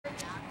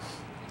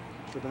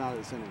Should have been out of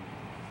this inning.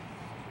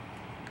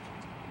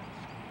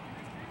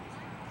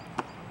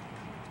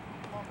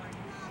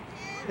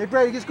 Hey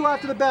Brady, just go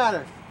after the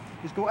batter.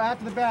 Just go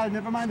after the batter,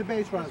 never mind the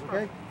base runners,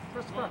 okay?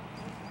 Christopher!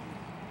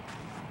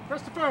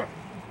 Christopher!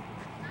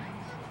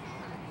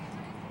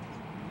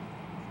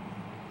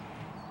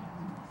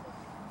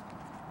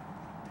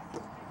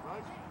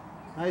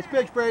 Nice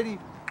pitch, Brady.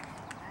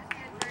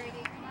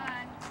 Brady,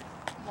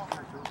 come on.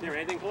 There,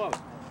 anything close?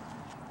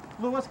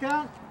 Lou, what's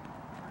count?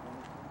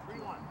 3-1.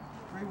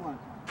 3-1.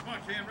 Come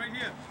on, Cam, right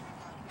here.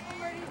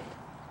 Brady.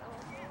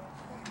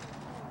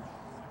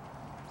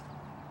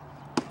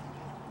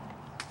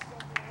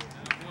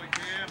 Boy,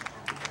 Cam.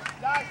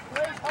 Guys,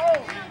 please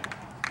hold.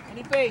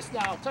 Any base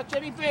now. Touch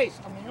any base.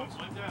 I mean,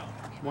 One down.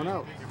 1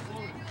 out.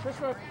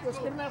 Christopher, let's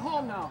get him at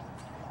home now.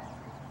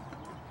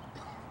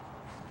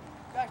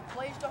 Guys,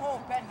 plays to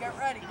home. Ben, get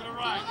ready. Give it a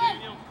ride,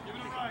 Daniel. Give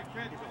it a ride,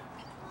 kid.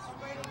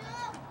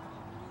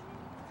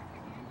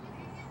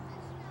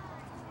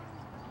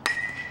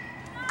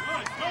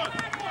 Good, good.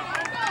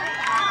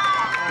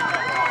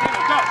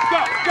 Go,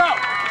 go, go.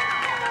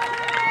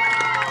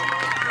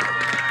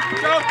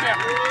 Go, Cam.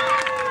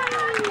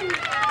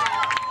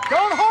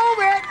 Don't hold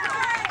it!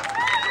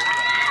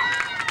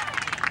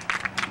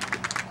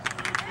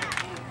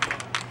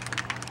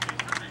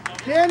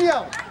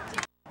 Daniel!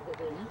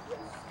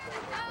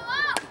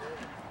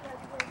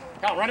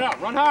 Cal, run it out,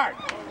 run hard.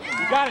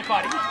 You got it,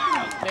 buddy.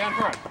 Stay on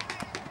first.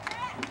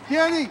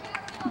 Danny!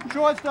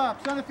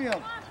 Shortstop, center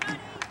field.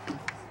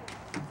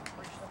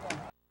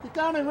 Get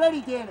down and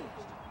ready, Danny.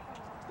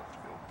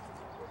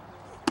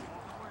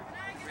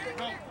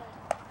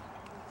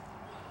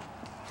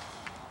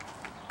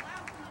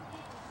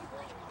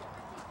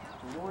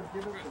 The Lord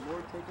give it, the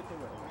Lord take it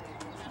away.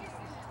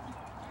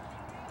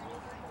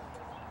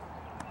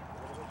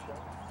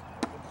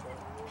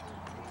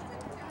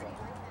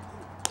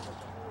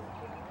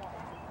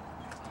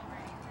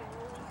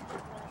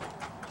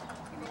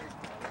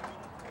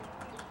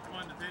 Come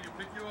on, Nathaniel,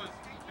 pick yours.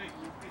 Hey, hey.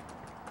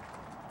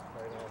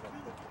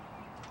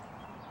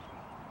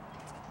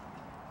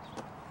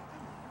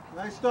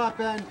 Nice stop,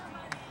 Ben.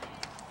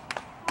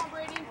 Come on,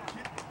 Brady.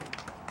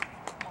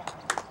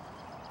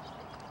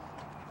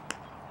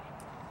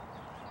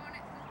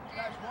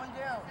 Guys, one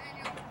down.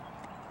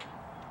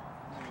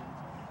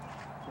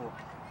 Cool.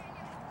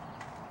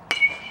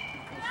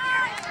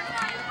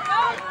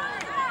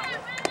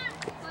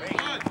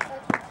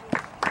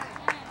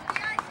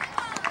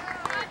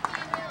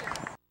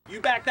 You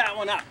back that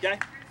one up, okay?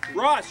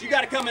 Ross, you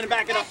got to come in and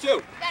back it up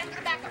too. Gotta put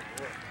it back up.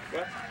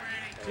 What?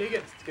 We're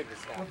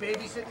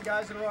babysitting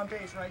guys that are on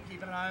base, right?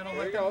 Keeping an eye on them.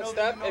 There Let you them go. know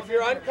Step. they know If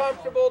you're they're there.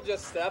 uncomfortable,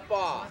 just step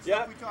off. That's Yep.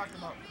 what we talked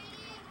about.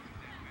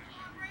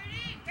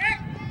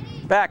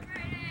 Back.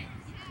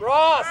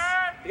 Ross,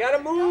 you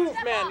gotta move,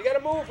 man. You gotta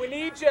move. We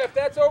need you. If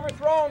that's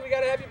overthrown, we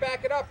gotta have you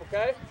back it up,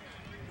 okay?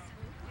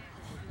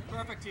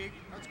 Perfect, Teague.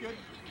 That's good.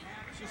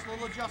 It's just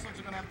little adjustments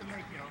you're going to have to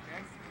make here,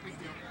 okay? Big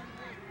deal.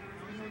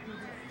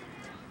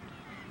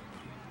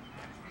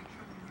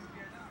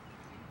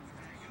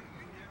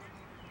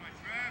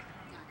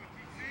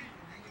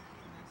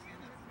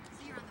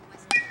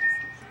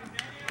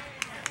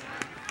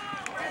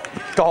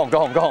 Go home, go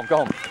home, go home, go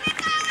home.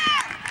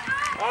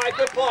 All right,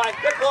 good play,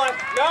 good play.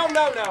 No,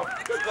 no, no.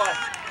 Good play.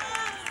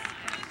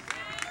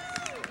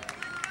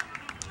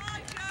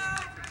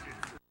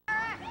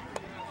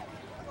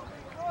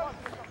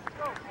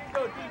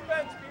 Go,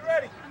 defense, be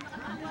ready.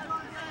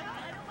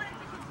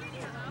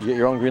 You get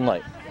your own green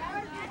light.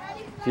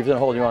 See if they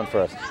hold you on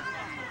first.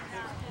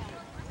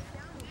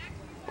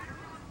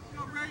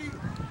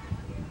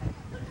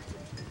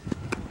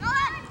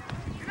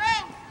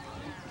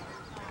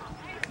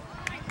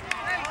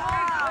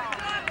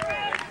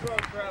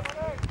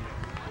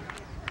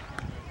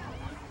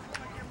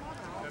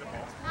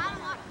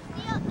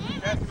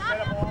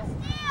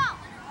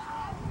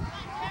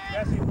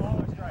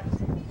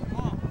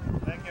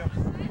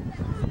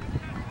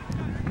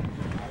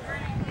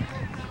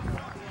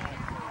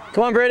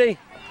 Come on, Brady.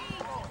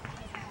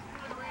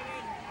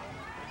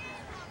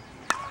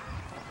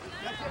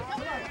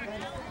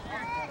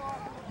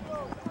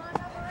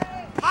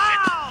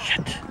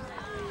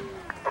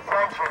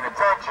 Attention,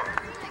 attention.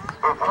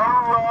 If you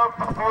love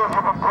the field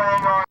you've been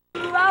playing on...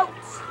 Two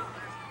outs.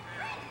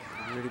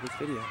 Ready this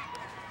video.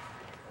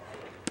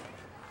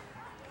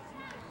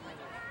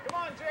 Come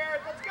on,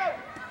 Jared. Let's go.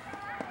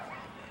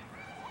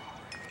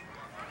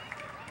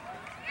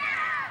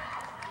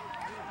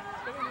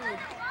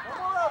 One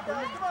more out,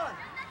 guys. Come on.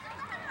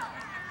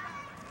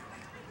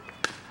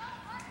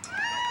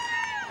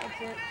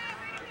 That's it.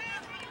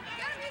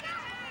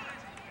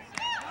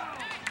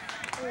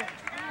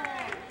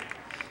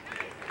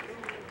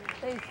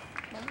 Hey,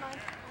 never mind.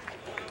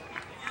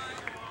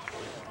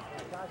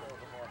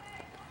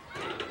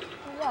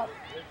 Who's up?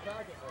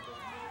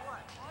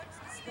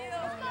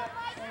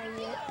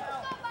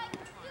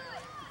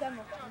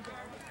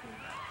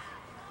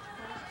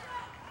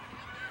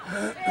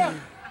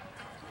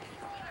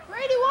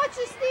 Brady, watch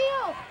the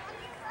steal!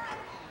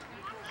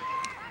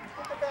 Let's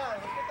get the batter.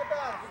 Let's get the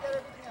batter. Forget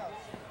everything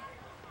else.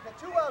 We got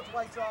 2 outs. outs,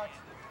 White Sox.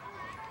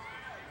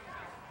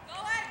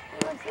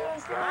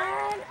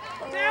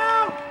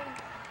 Down!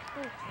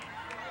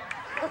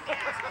 What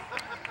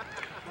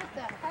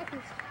the heck is...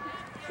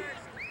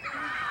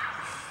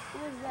 Who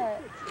is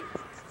that?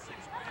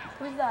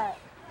 Who's that?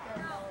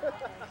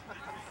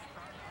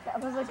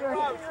 That was like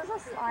a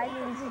slide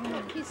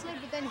and He slid,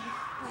 but then he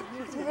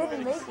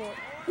didn't make it.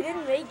 He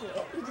didn't make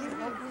it. He just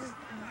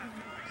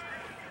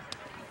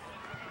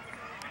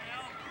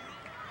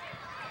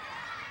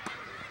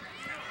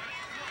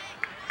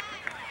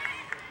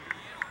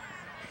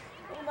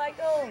Oh,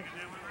 Michael!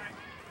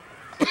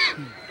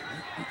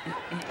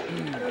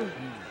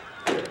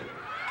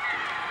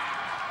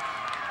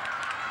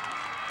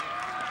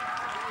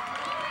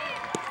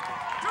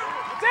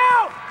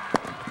 Down!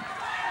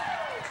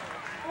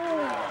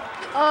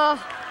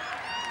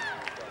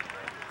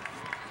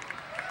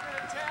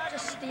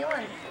 Just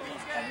stealing.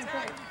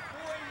 Everything.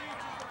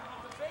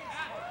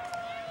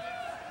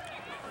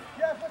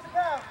 Jeff, what's the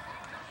count?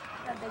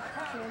 That big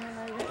touch and then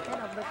I just hit him,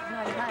 but it's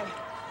not time.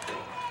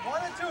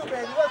 1 and 2,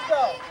 baby. Let's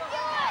go.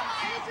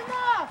 Finish him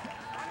off!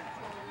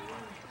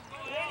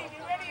 Be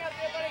ready out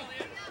there, buddy. Be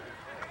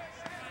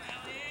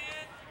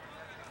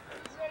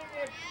ready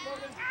there,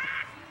 Logan.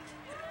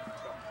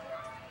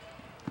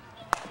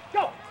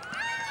 Go!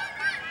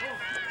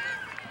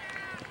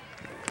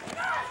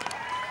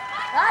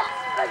 That's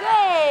the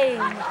game!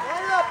 Line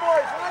it up,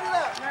 boys. Line it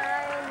up. 9.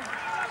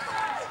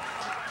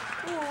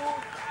 Ooh.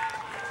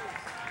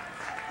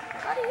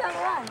 How do you got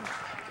run?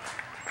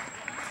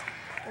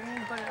 Didn't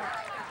even put it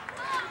up.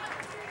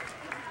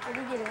 Did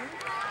he get in? No.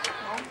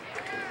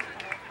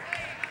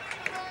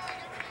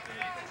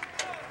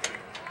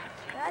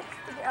 That's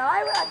the game. I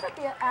thought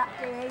the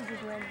after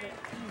ages win, but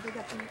they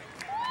got the...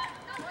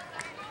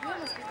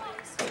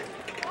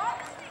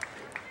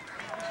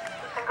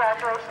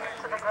 Congratulations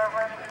to the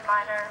Groveland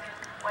minor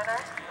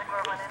winners, the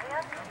Groveland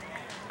Indians.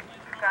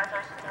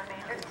 Congratulations to the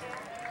majors team,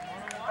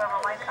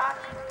 Groveland White Sox.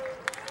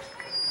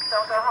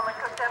 Don't go home and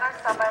cook dinner,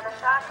 stop by the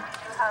shack.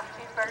 You have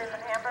cheeseburgers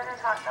and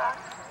hamburgers, hot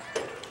dogs.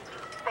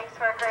 Thanks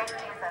for a great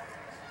season.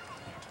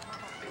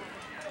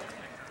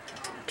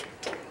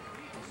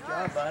 Good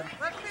job, bud.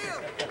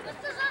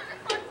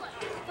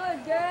 Good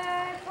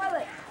game,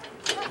 toilet.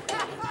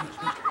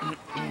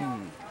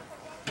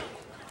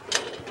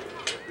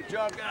 Good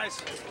job,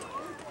 guys.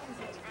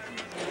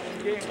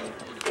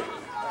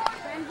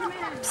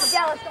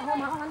 Yeah, let's go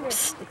home 100.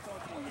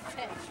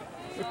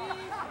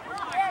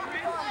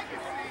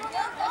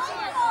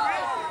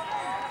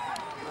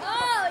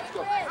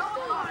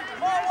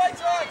 Come on, White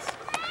Sox!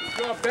 Good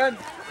job, Ben.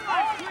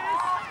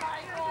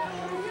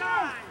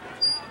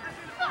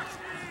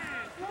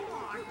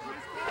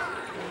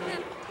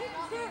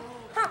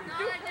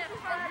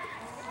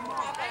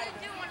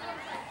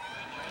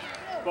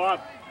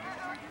 Bob,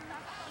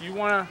 do you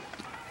want to...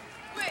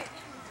 Wait, is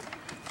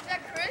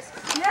that Chris?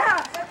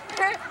 Yeah, that's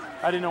great.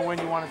 I didn't know when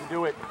you wanted to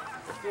do it.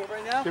 Do it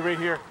right now? They're right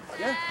here.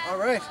 Yeah. All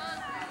right.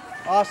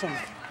 Awesome.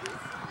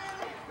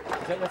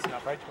 That's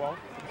enough, right? 12?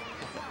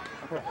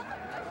 Okay.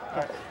 All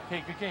right.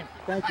 Hey, good game.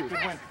 Thank you.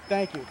 Good win.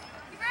 Thank you.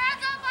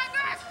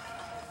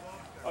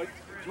 Do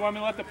you want me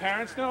to let the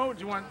parents know?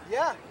 Do you want...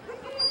 Yeah.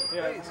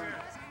 Yeah. Please.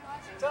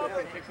 Tell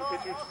me. Take some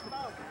pictures.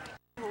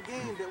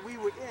 Game that we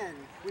were in,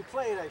 we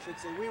played, I should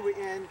say, we were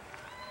in,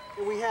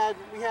 and we had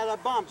our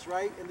bumps,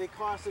 right? And they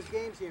cost us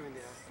games here and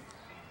there.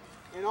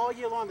 And all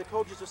year long, the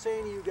coaches were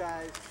saying to you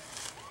guys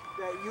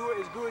that you were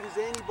as good as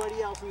anybody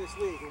else in this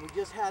league, and we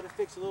just had to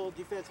fix a little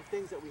defensive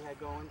things that we had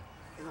going.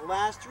 In the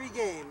last three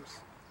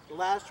games,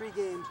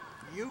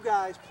 you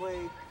guys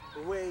played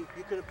the way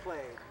you could have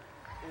played,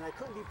 and I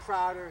couldn't be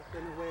prouder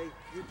than the way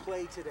you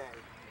played today.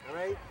 All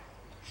right?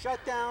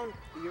 Shut down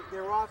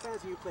their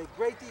offense, and you played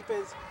great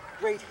defense.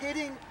 Great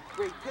hitting,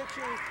 great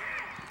pitching.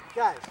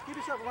 Guys, give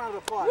yourself a round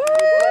of applause. I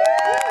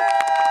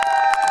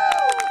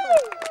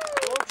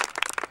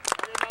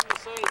didn't have to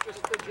say it,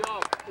 just good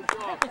job. Good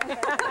job.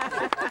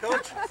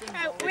 Coach?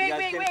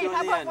 Wait,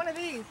 how about one of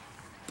these?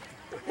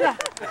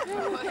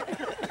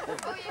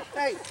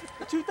 Hey,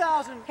 the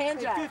 2015 Hand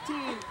job.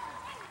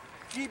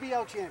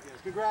 GBL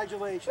champions.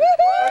 Congratulations.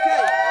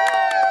 Okay.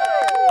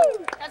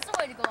 That's the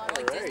way to go out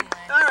like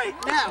Disneyland. All right,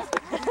 now,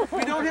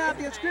 we don't have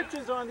the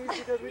inscriptions on these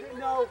because we didn't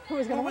know who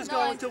was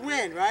going to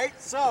win, right?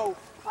 So,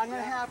 I'm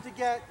going to have to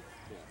get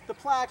the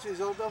plaques.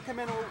 They'll come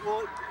in and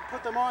we'll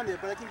put them on there,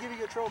 but I can give you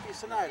your trophies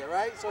tonight, all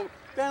right? So,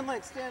 Ben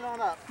Link, stand on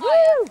up.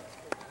 Oh,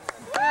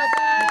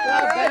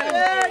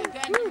 Hey,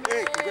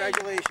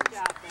 congratulations.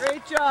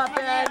 Great job,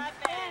 Ben.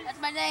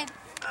 That's my name.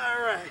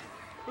 All right.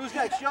 Who's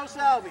next? Joe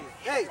Salvi.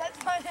 Hey,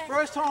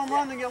 first home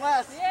run in your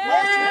last. All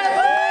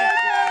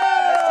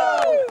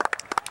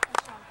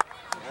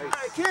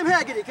right, Cam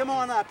Haggerty, come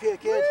on up here,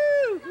 kid.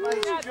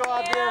 Nice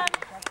job there.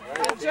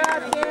 Good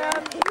job, Cam.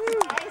 Nice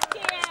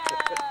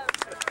Cam.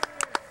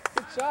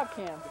 Good job,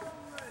 Cam.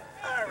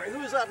 All right,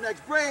 who's up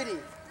next? Brady.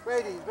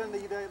 Brady, he's been the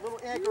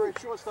little anchor and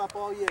shortstop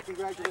all year.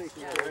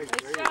 Congratulations, Brady.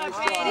 Nice job,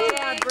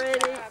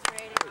 Brady.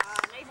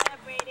 Nice job,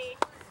 Brady.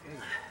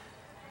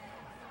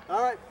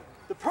 All right,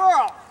 the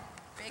Pearl.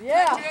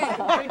 Yeah.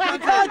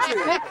 Big country.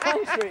 Big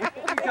country.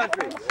 Big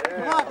country.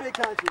 Come on, big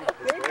country.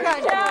 Big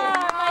country.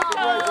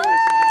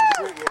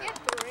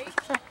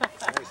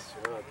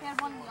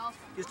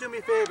 Just do me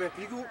a favor. If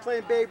you go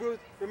playing Babe Ruth,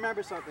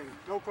 remember something.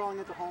 No crawling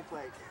into home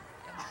plate.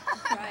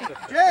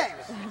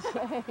 James!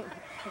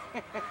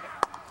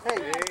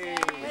 Hey.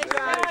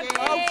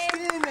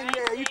 Outstanding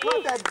there. You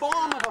caught that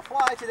bomb of a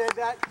fly today.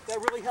 That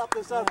really helped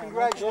us out.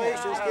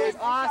 Congratulations, kid.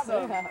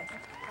 Awesome. That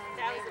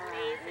was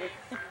amazing.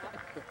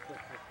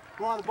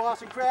 Go on, the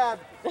Boston Crab.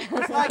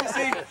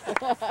 Legacy.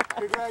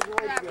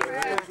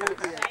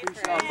 Congratulations.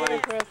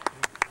 Appreciate it.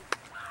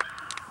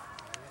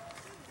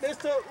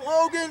 Mr.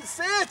 Logan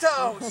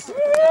Santos.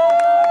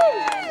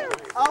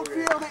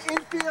 Outfielder,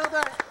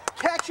 infielder,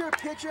 catcher,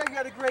 pitcher. You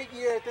had a great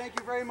year. Thank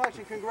you very much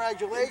and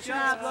congratulations. Good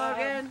job,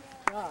 Logan.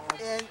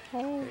 And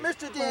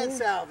Mr. Dan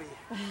Salvi.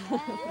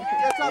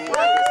 That's up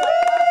last.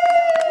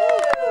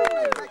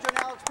 Congratulations,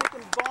 Alex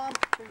Pickens bomb.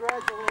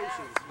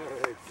 Congratulations.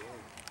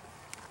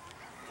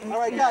 All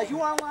right, guys, you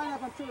want to line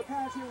up? I'm sure the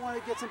parents here want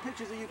to get some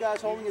pictures of you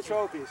guys holding your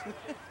trophies.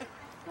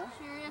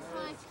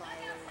 Seriously?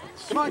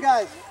 Come on,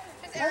 guys.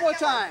 One more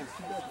time.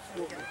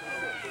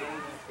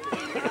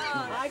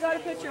 I got a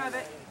picture of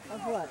it. Of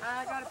what?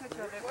 I got a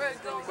picture of it. Where's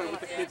going? With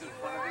the kids in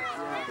front of it.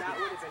 That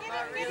would have been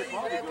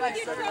All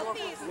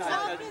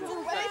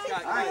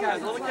right,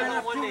 guys, let me get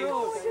on one name.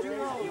 All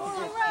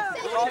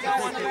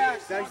guys in the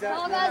back.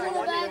 All guys in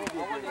the back.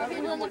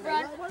 People in the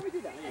front.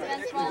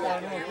 Fence ball.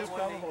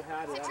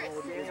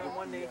 Standing on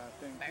one knee.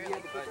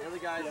 The other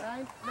guys.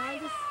 Ben,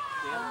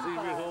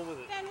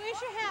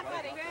 where's your hat,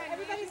 buddy?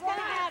 Everybody's got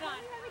a hat on.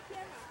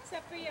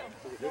 Except for you.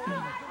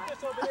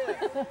 Just over there.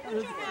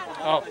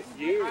 Oh.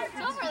 It's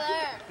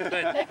over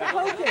there.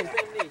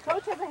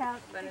 Coach has a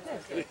hat. Yeah,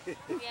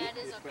 it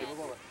is okay.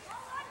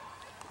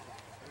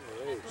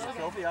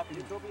 Trophy up.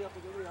 Trophy up.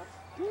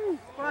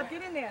 Bob,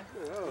 get in there.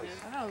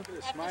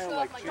 Smile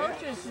like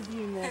Coaches should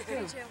be in there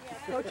too.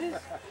 Coaches,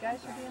 guys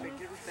should be in there.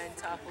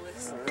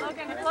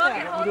 Logan,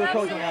 hold Do a on.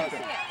 coaching outfit.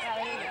 Yeah,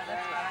 there you go.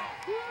 That's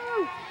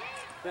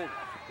fine.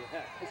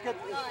 Let's get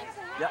this.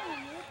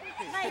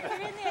 Mike,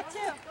 get in there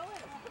too.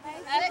 I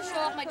didn't show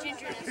off my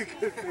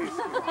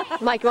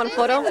gingerness. Mike, you want a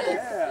photo?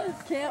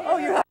 Can't. Oh,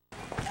 you're.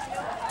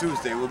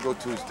 Tuesday, we'll go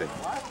Tuesday.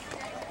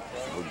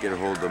 We'll get a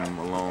hold of them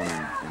alone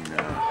and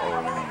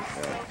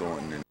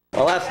Thornton. And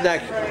Well, that's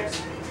next.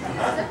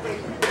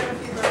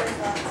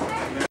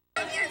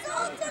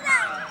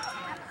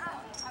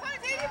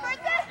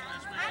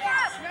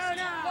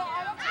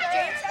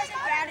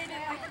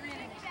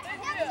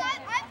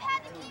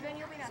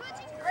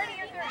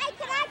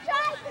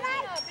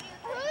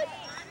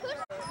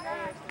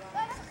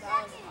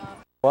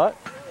 What?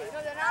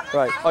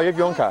 Right. Oh, you have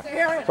your own car.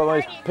 So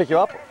I pick you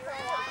up?